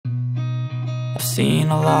I've seen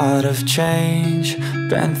a lot of change,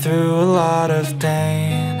 been through a lot of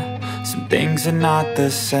pain. Some things are not the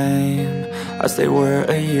same as they were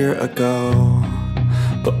a year ago,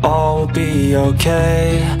 but all will be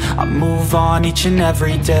okay. I move on each and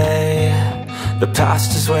every day. The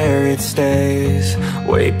past is where it stays,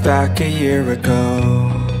 way back a year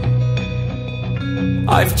ago.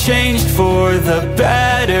 I've changed for the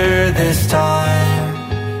better this time.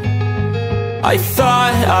 I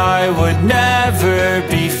thought I would never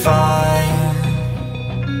be fine.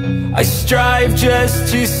 I strive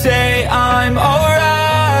just to say I'm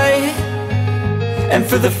alright, and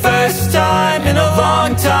for the first time in a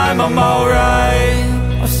long time I'm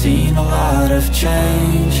alright. I've seen a lot of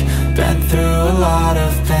change, been through a lot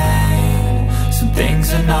of pain. Some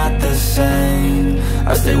things are not the same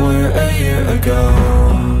as they were a year ago,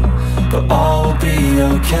 but all will be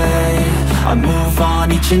okay. I move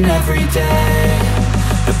on each and every day.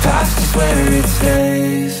 The past is where it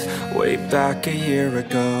stays, way back a year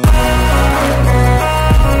ago.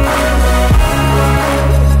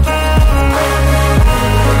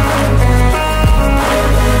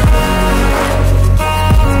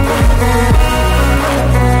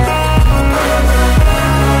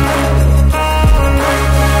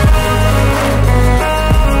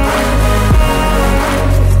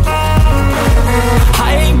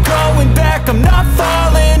 I'm not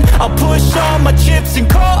falling, I'll push all my chips and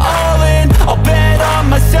call all in. I'll bet on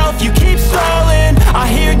myself, you keep stalling. I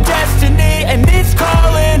hear destiny and it's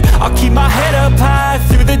calling. I'll keep my head up high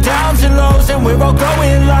through the downs and lows, and we're all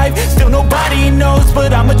going life. Still nobody knows,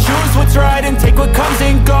 but I'ma choose what's right and take what comes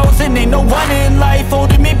and goes. And ain't no one in life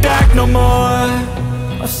holding me back no more.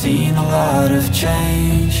 I've seen a lot of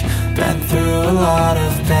change, been through a lot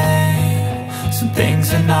of pain. Some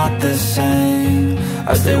things are not the same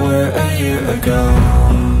as they were a year ago,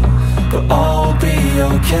 but all will be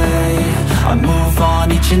okay. I move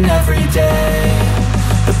on each and every day.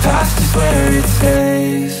 The past is where it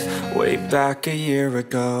stays, way back a year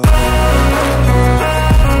ago.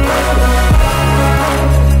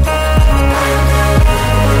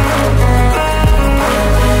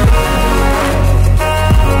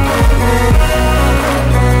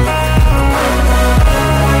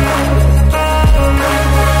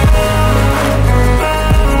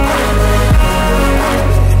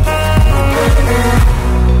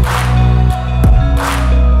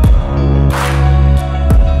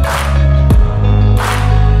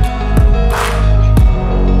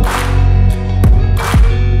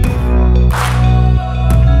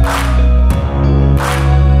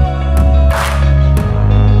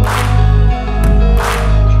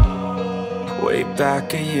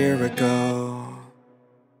 Back a year ago.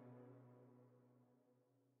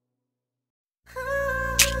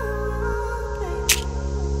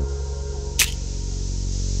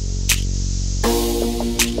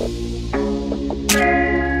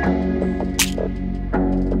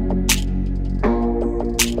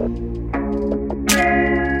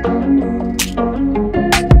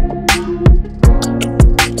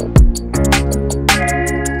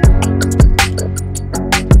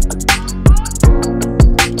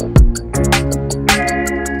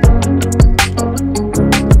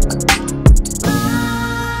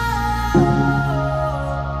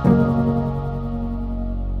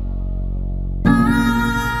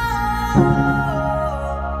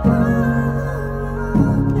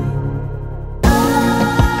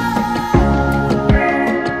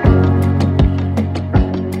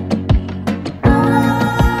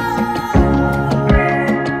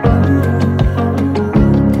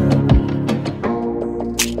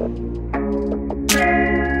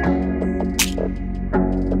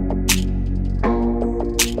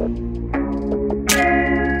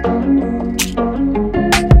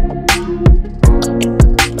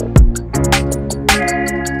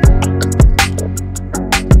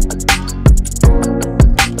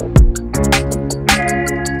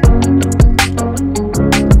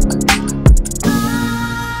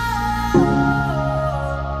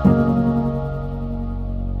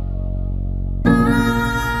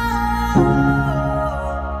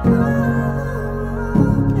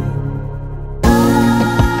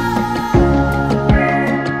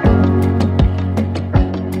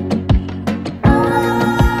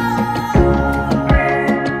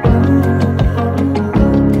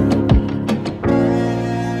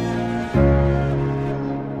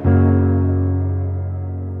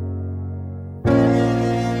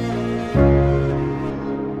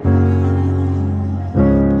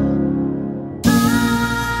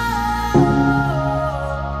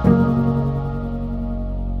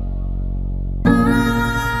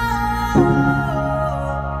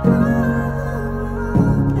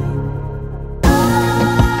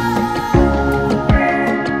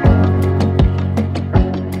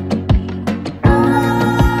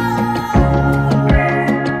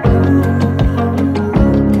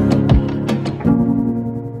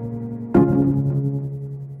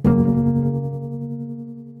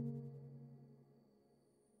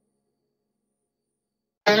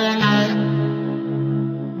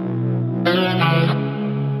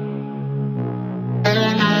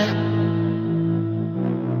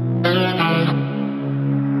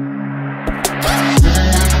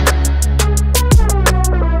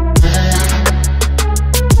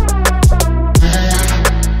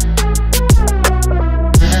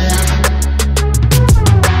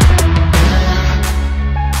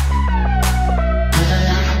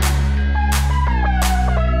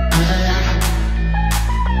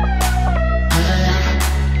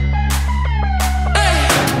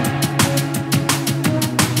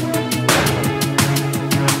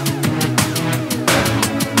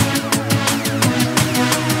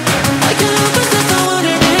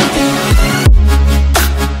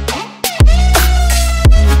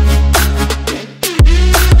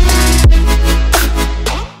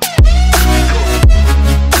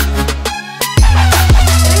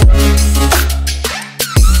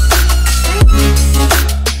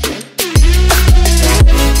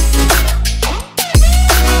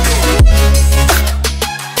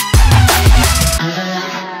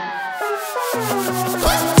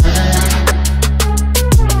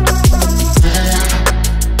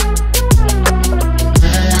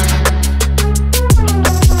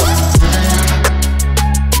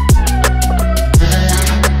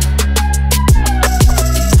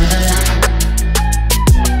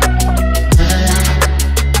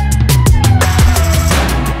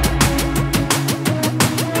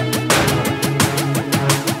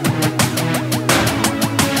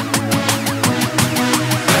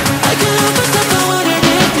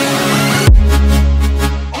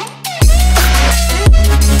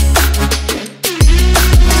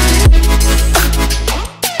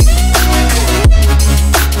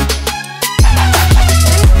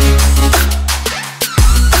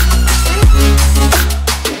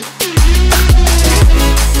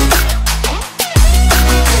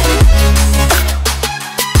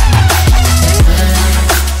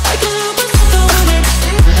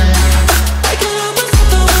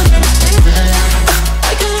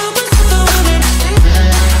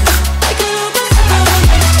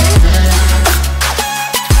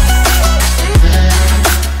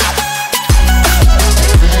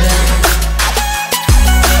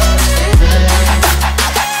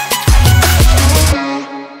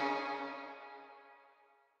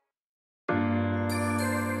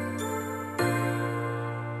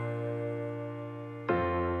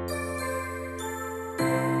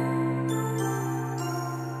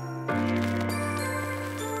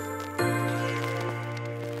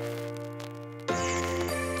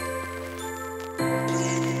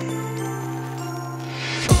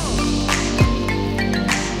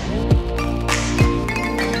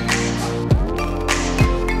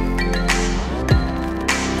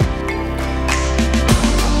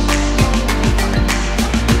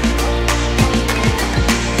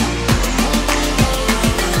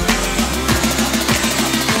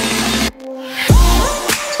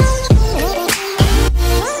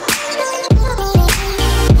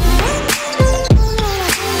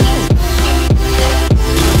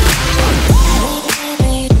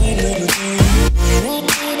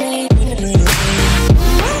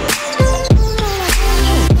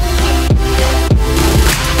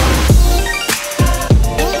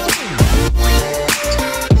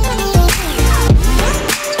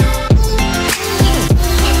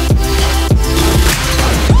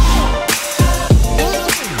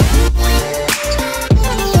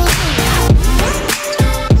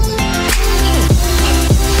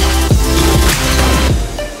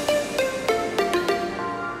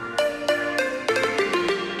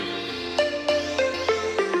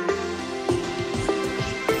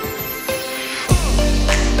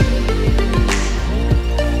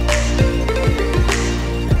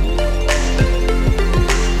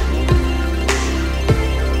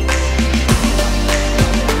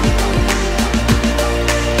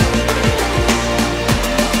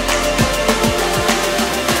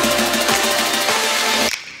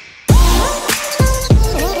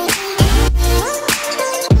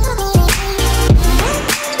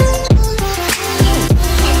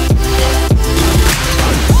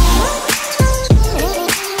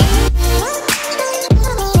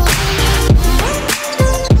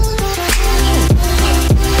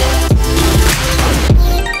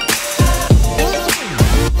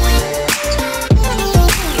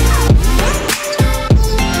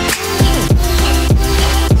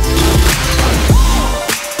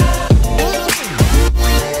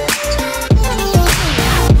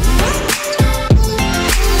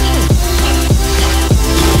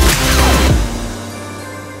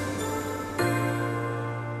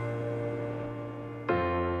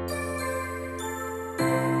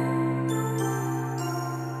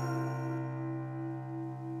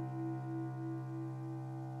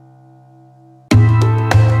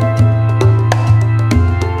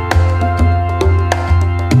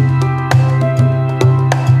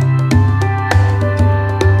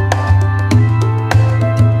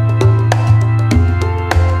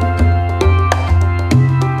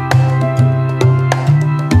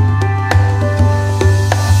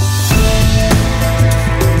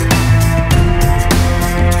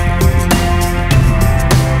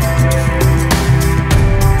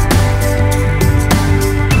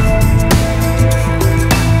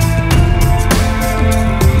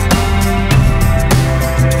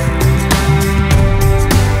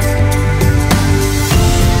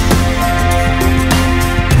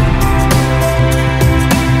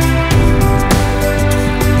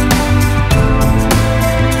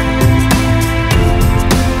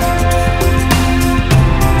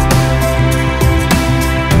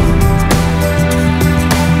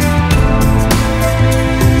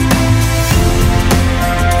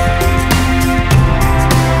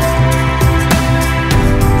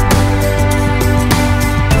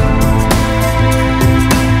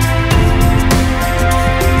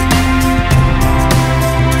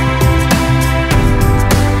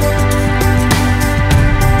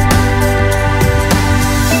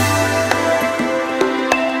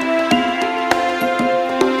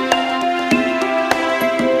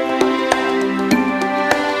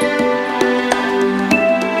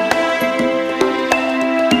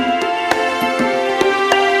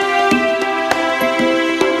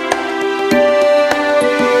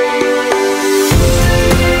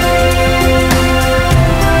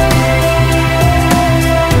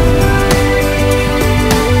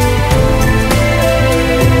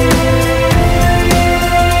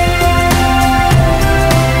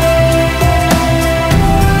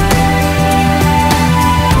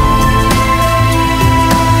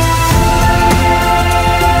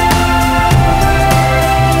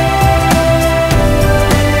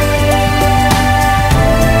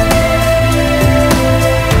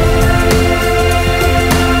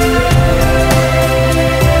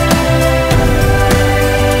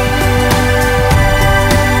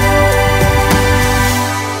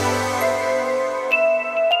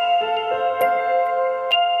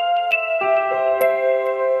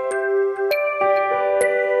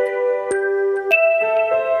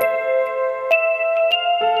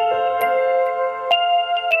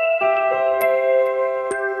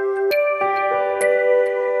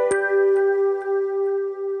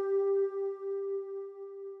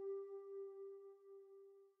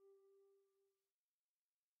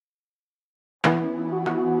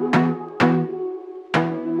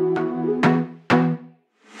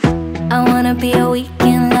 wanna be a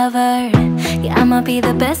weekend lover. Yeah, I'ma be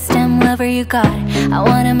the best damn lover you got. I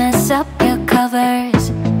wanna mess up your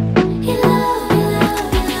covers.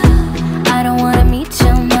 I don't wanna meet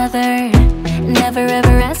your mother. Never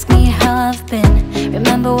ever ask me how I've been.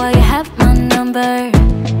 Remember why you have my number.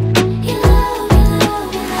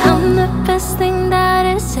 I'm the best thing that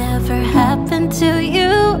has ever happened to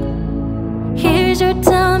you. Here's your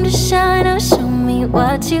time to shine. Now show me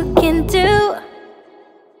what you can do.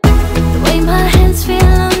 The way my hands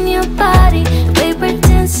feel on your body, the way we're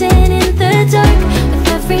dancing in the dark. With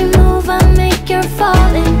every move I make, you're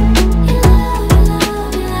falling.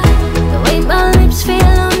 The way my lips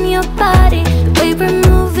feel on your body, the way we're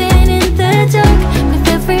moving in the dark. With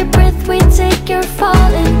every breath we take, you're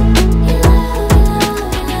falling.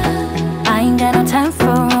 I ain't got no time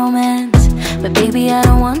for romance, but baby I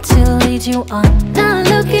don't want to lead you on. Not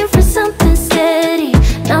looking for something steady,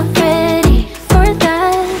 not ready for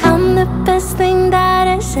that. I'm the best thing that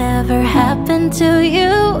has ever happened to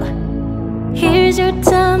you. Here's your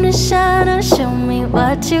time to shine. Now show me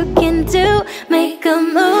what you can do. Make a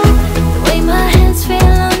move. The way my hands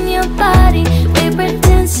feel on your body, the way we're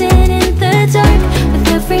dancing in the dark. With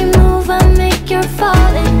every move I make, you're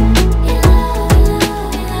falling.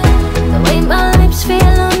 The way my lips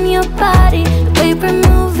feel on your body, the way we're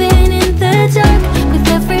moving in the dark. With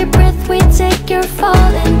every breath we take, you're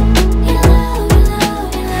falling.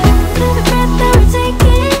 Every breath that we're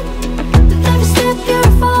taking, with every step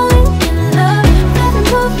you're falling in love. With every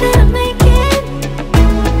move that I'm making,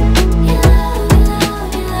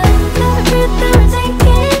 every breath that we're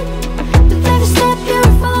taking, with every step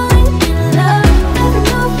you're falling in love. With every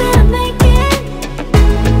move that I'm making,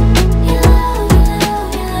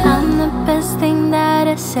 I'm the best thing that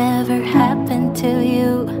has ever happened to you.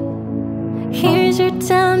 Here's your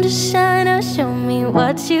time to shine. Now show me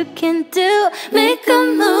what you can do. Make a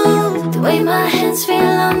move. The way my hands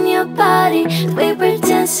feel on your body, the way we're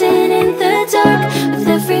dancing in the dark. With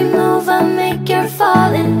every move I make, you're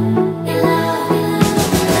falling. The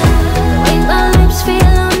way my lips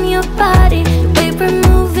feel on your body,